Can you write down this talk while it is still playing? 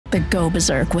the Go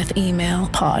Berserk with Email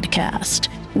podcast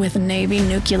with Navy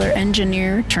nuclear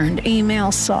engineer turned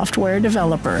email software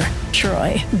developer,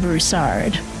 Troy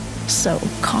Broussard. So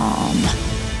calm.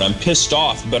 I'm pissed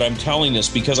off, but I'm telling this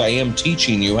because I am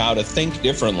teaching you how to think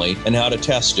differently and how to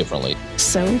test differently.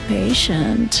 So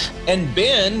patient. And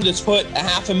Ben, that's put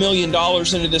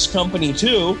 $500,000 into this company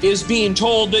too, is being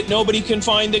told that nobody can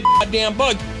find the goddamn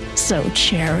bug. So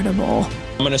charitable.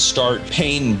 I'm going to start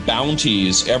paying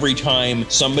bounties every time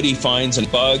somebody finds a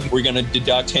bug. We're going to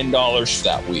deduct $10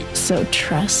 that week. So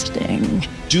trusting.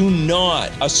 Do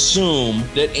not assume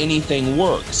that anything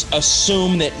works.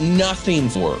 Assume that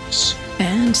nothing works.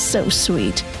 And so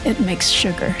sweet, it makes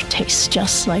sugar taste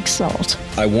just like salt.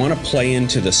 I want to play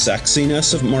into the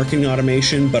sexiness of marketing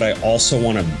automation, but I also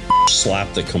want to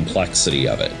slap the complexity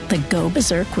of it. The Go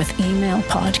Berserk with Email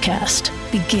podcast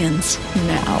begins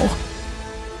now.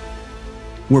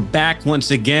 We're back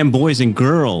once again, boys and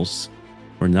girls,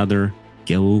 for another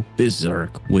Go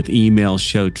Berserk with Email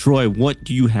show. Troy, what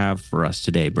do you have for us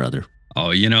today, brother?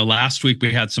 Oh, last week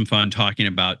we had some fun talking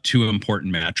about two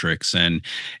important metrics, and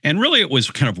really it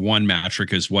was kind of one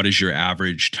metric is what is your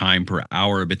average time per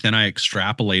hour, but then I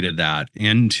extrapolated that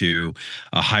into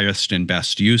a highest and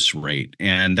best use rate,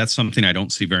 and that's something I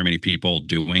don't see very many people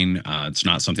doing. It's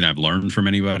not something I've learned from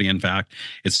anybody. In fact,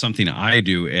 it's something I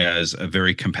do as a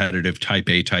very competitive type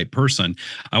A type person.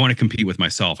 I want to compete with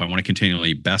myself. I want to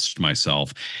continually best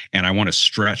myself, and I want a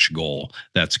stretch goal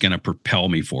that's going to propel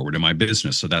me forward in my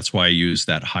business. So that's why I use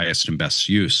that highest and best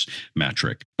use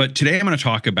metric. But today I'm going to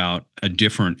talk about a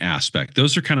different aspect.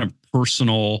 Those are kind of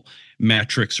personal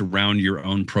metrics around your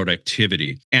own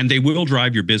productivity, and they will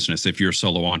drive your business if you're a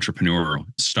solo entrepreneur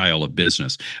style of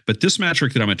business. But this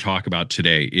metric that I'm going to talk about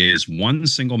today is one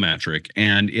single metric,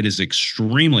 and it is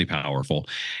extremely powerful.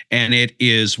 And it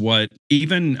is what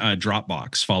even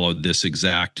Dropbox followed this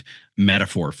exact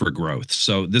metaphor for growth.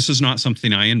 So this is not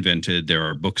something I invented. There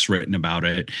are books written about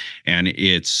it, and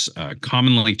it's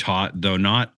commonly taught, though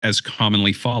not as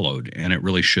commonly followed, and it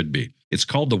really should be. It's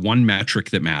called the one metric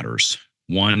that matters,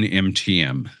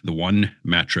 1MTM, the one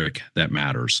metric that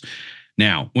matters.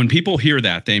 Now, when people hear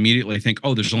that, they immediately think,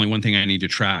 oh, there's only one thing I need to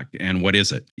track. And what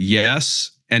is it?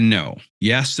 Yes and no.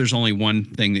 Yes, there's only one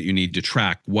thing that you need to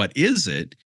track. What is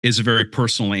it is a very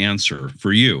personal answer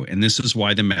for you. And this is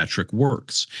why the metric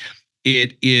works.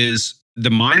 It is the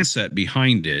mindset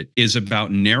behind it is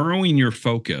about narrowing your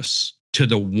focus to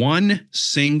the one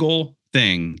single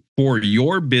thing for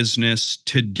your business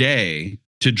today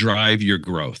to drive your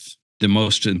growth. The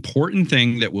most important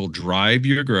thing that will drive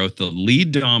your growth, the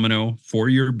lead domino for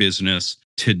your business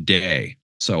today.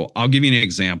 So I'll give you an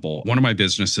example. One of my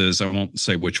businesses, I won't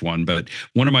say which one, but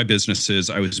one of my businesses,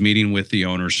 I was meeting with the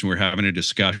owners and we were having a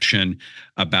discussion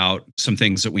about some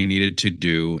things that we needed to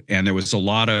do. And there was a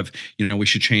lot of, we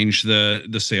should change the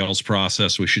sales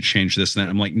process. We should change this and that.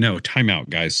 I'm like, no, time out,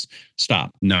 guys.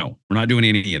 Stop. No, we're not doing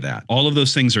any of that. All of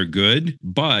those things are good,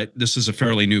 but this is a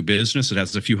fairly new business. It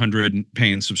has a few hundred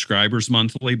paying subscribers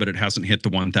monthly, but it hasn't hit the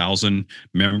 1,000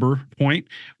 member point,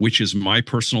 which is my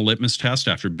personal litmus test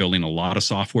after building a lot of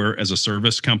software as a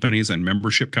service companies and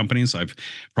membership companies. I've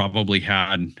probably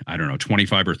had,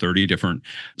 25 or 30 different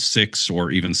 6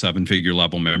 or even 7-figure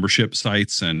level membership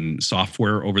sites and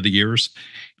software over the years.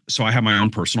 So I have my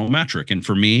own personal metric. And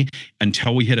for me,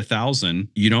 until we hit 1,000,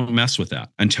 you don't mess with that.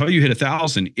 Until you hit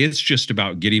 1,000, it's just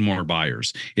about getting more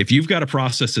buyers. If you've got a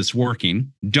process that's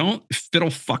working, don't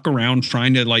fuck around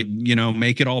trying to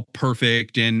make it all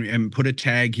perfect and put a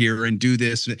tag here and do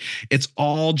this. It's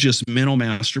all just mental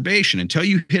masturbation. Until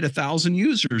you hit 1,000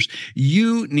 users,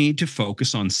 you need to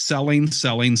focus on selling.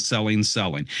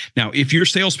 Now, if your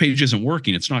sales page isn't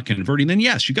working, it's not converting, then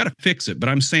yes, you got to fix it. But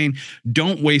I'm saying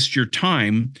don't waste your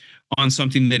time on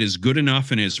something that is good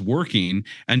enough and is working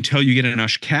until you get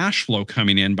enough cash flow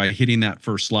coming in by hitting that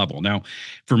first level. Now,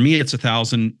 for me, it's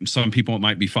 1,000. Some people, it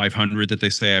might be 500 that they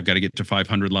say, I've got to get to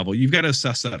 500 level. You've got to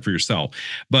assess that for yourself.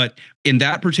 But in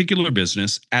that particular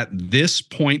business, at this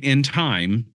point in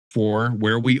time, for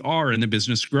where we are in the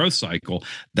business growth cycle,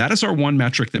 that is our one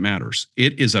metric that matters.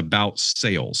 It is about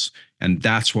sales, and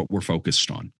that's what we're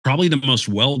focused on. Probably the most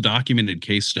well-documented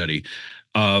case study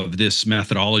of this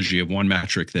methodology of one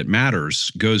metric that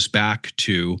matters goes back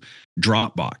to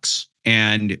Dropbox.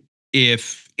 And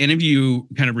if any of you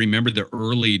kind of remember the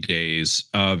early days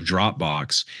of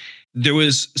Dropbox, there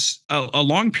was a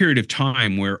long period of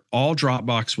time where all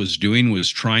Dropbox was doing was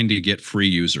trying to get free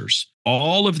users.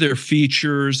 All of their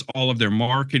features, all of their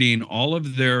marketing, all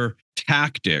of their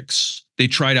tactics. They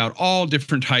tried out all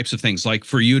different types of things. Like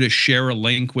for you to share a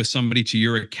link with somebody to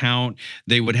your account,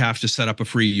 they would have to set up a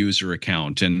free user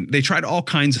account. And they tried all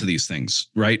kinds of these things,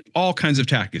 right? All kinds of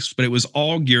tactics, but it was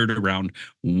all geared around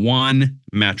one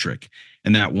metric.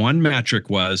 And that one metric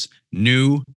was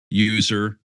new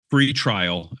user free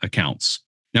trial accounts.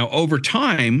 Now, over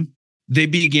time, they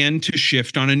began to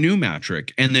shift on a new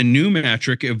metric, and the new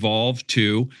metric evolved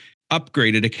to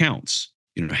upgraded accounts.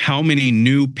 How many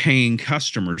new paying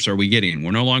customers are we getting?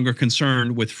 We're no longer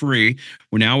concerned with free.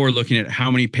 We're looking at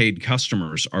how many paid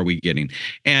customers are we getting?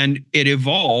 And it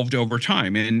evolved over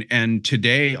time. And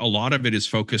today, a lot of it is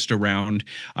focused around,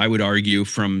 I would argue,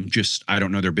 from just, I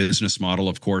don't know their business model,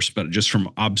 of course, but just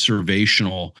from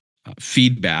observational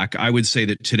feedback, I would say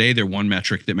that today their one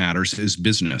metric that matters is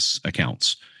business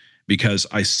accounts. Because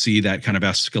I see that kind of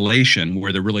escalation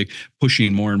where they're really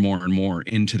pushing more and more and more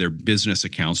into their business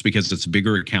accounts, because it's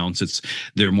bigger accounts,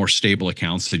 they're more stable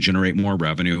accounts, they generate more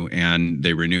revenue, and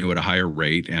they renew at a higher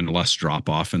rate and less drop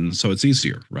off, and so it's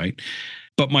easier, right?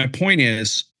 But my point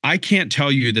is, I can't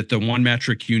tell you that the one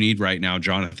metric you need right now,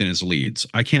 Jonathan, is leads.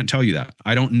 I can't tell you that.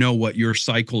 I don't know what your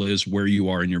cycle is, where you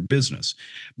are in your business.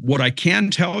 What I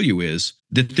can tell you is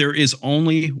that there is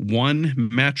only one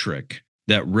metric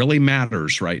that really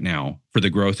matters right now for the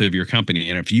growth of your company.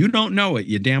 And if you don't know it,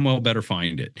 you damn well better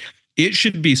find it. It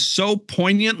should be so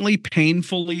poignantly,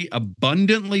 painfully,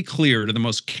 abundantly clear to the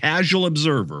most casual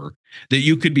observer that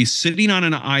you could be sitting on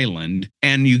an island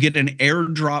and you get an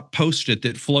airdrop post-it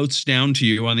that floats down to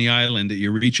you on the island that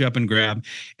you reach up and grab,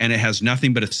 and it has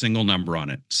nothing but a single number on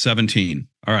it, 17.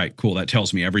 All right, cool. That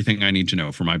tells me everything I need to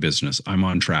know for my business. I'm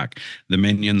on track. The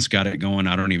minions got it going.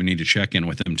 I don't even need to check in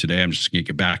with them today. I'm just going to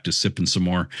get back to sipping some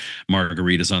more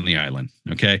margaritas on the island.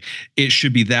 Okay. It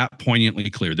should be that poignantly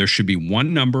clear. There should be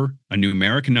one number, a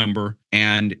numeric number,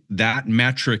 and that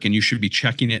metric, and you should be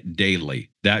checking it daily.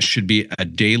 That should be a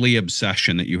daily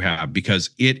obsession that you have, because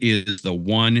it is the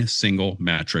one single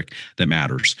metric that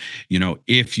matters.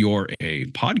 If you're a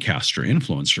podcaster,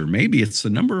 influencer, maybe it's the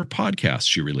number of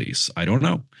podcasts you release. I don't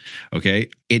know. Okay.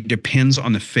 It depends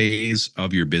on the phase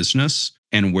of your business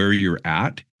and where you're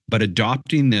at, but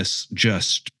adopting this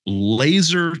just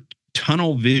laser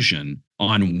tunnel vision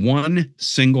on one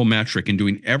single metric and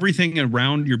doing everything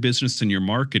around your business and your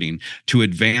marketing to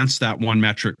advance that one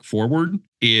metric forward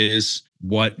is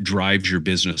what drives your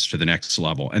business to the next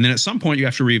level. And then at some point you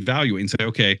have to reevaluate and say,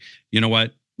 okay, you know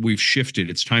what? We've shifted.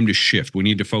 It's time to shift. We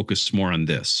need to focus more on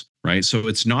this, right? So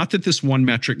it's not that this one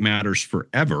metric matters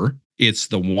forever. It's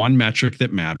the one metric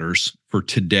that matters for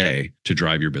today to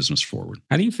drive your business forward.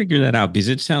 How do you figure that out? Because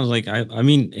it sounds like, I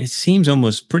mean, it seems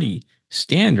almost pretty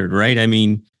standard, right? I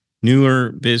mean,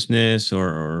 newer business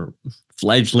or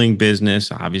fledgling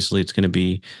business, obviously it's going to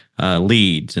be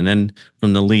leads. And then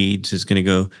from the leads, it's going to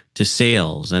go to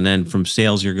sales. And then from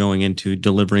sales, you're going into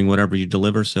delivering whatever you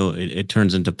deliver. So it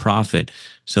turns into profit.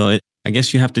 So I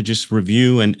guess you have to just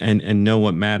review and know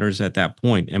what matters at that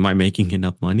point. Am I making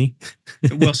enough money?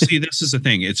 Well, see, this is the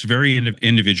thing. It's very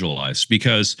individualized,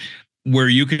 because where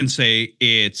you can say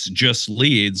it's just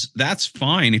leads, that's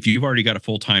fine if you've already got a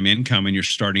full-time income and you're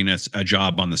starting a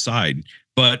job on the side.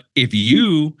 But if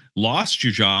you lost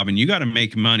your job and you got to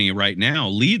make money right now,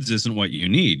 leads isn't what you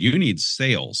need. You need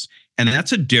sales. And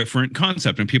that's a different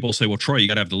concept. And people say, well, Troy, you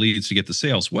got to have the leads to get the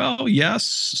sales. Well, yes,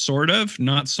 sort of,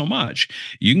 not so much.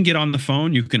 You can get on the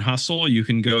phone, you can hustle, you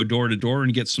can go door to door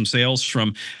and get some sales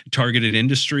from targeted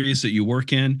industries that you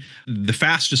work in. The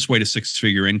fastest way to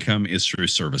six-figure income is through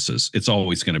services. It's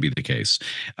always going to be the case.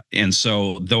 And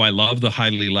so though I love the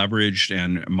highly leveraged,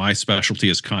 and my specialty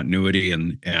is continuity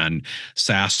and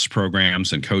SaaS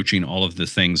programs and coaching, all of the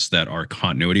things that are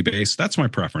continuity based, that's my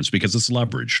preference because it's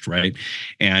leveraged, right?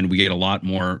 And we get a lot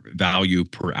more value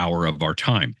per hour of our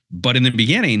time. But in the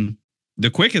beginning,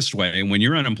 the quickest way when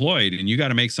you're unemployed and you got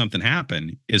to make something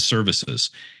happen is services.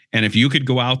 And if you could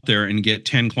go out there and get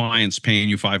 10 clients paying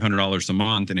you $500 a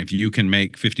month, and if you can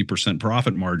make 50%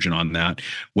 profit margin on that,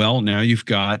 well, now you've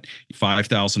got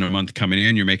 $5,000 a month coming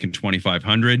in, you're making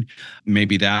 $2,500.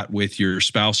 Maybe that with your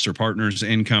spouse or partner's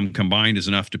income combined is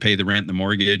enough to pay the rent, the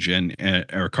mortgage, and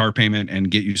or car payment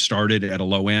and get you started at a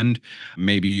low end.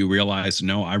 Maybe you realize,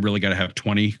 no, I really got to have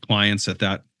 20 clients at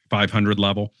that 500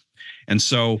 level. And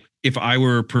so if I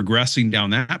were progressing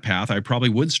down that path, I probably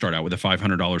would start out with a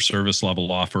 $500 service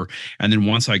level offer. And then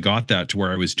once I got that to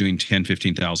where I was doing $10,000,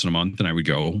 $15,000 a month, then I would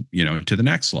go, to the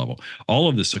next level. All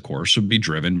of this, of course, would be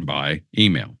driven by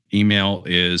email. Email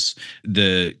is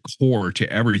the core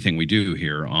to everything we do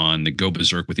here on the Go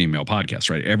Berserk with Email podcast,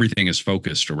 right? Everything is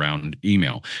focused around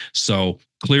email. So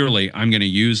clearly I'm going to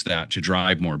use that to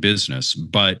drive more business,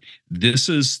 but this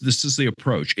is the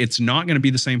approach. It's not going to be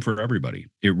the same for everybody.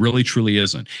 It really truly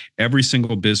isn't. Every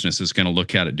single business is going to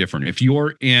look at it different. If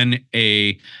you're in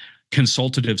a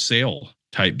consultative sale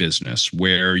type business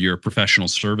where you're professional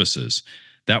services,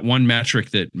 that one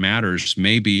metric that matters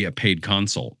may be a paid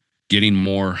consult. Getting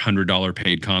more $100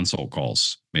 paid consult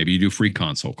calls. Maybe you do free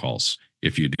consult calls.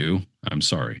 If you do, I'm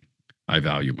sorry. I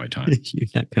value my time. You're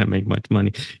not going to make much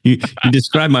money. You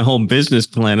described my whole business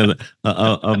plan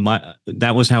of my.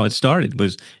 That was how it started.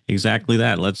 Was exactly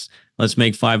that. Let's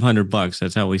make $500.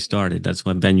 That's how we started. That's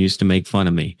what Ben used to make fun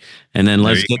of me. And then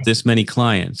let's get this many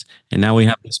clients. And now we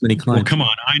have this many clients. Well, come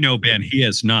on. I know Ben. He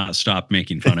has not stopped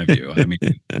making fun of you. I mean,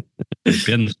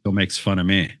 Ben still makes fun of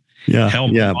me. Yeah.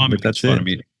 Hell, yeah. Mom But makes fun of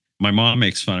me. My mom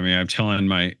makes fun of me. I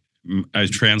was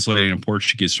translating in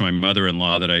Portuguese to my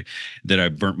mother-in-law that I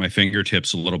burnt my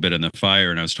fingertips a little bit in the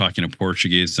fire, and I was talking in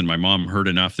Portuguese, and my mom heard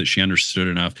enough that she understood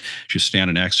enough. She was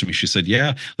standing next to me. She said,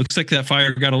 "Yeah, looks like that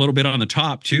fire got a little bit on the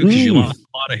top too, because you lost a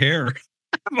lot of hair."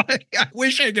 I'm like, I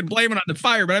wish I could blame it on the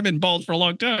fire, but I've been bald for a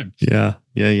long time. Yeah,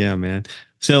 man.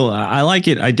 So I like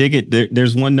it. I dig it.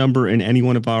 There's one number in any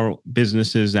one of our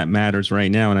businesses that matters right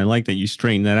now, and I like that you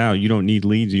straighten that out. You don't need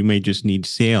leads. You may just need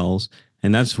sales.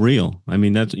 And that's real. I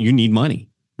mean, you need money,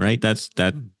 right? That's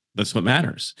what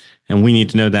matters. And we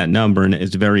need to know that number, and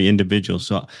it's very individual.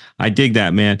 So I dig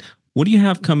that, man. What do you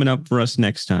have coming up for us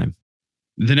next time?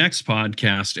 The next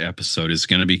podcast episode is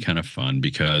going to be kind of fun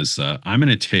because I'm going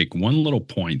to take one little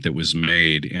point that was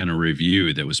made in a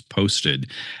review that was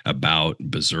posted about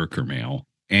BerserkerMail,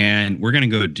 and we're going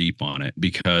to go deep on it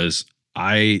because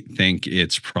I think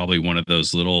it's probably one of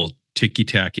those little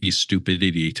ticky-tacky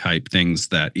stupidity type things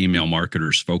that email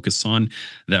marketers focus on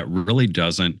that really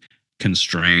doesn't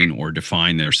constrain or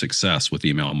define their success with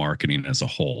email marketing as a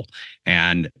whole.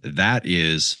 And that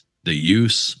is the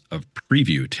use of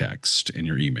preview text in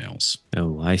your emails.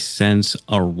 Oh, I sense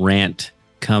a rant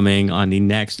coming on the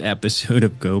next episode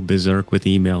of Go Berserk with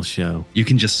Email show. You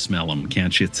can just smell them,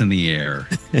 can't you? It's in the air.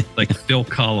 Like Phil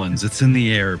Collins, it's in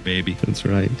the air, baby. That's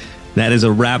right. That is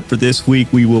a wrap for this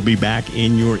week. We will be back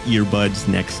in your earbuds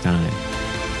next time.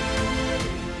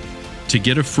 To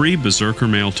get a free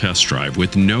BerserkerMail test drive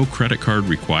with no credit card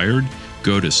required,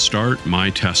 go to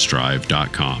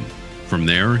startmytestdrive.com. From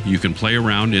there, you can play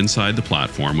around inside the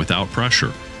platform without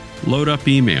pressure. Load up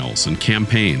emails and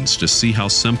campaigns to see how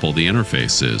simple the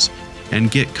interface is,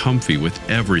 and get comfy with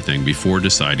everything before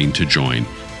deciding to join.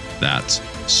 That's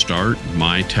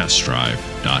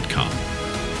startmytestdrive.com.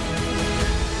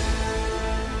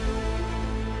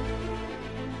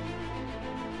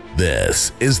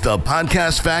 This is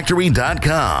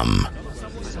thepodcastfactory.com.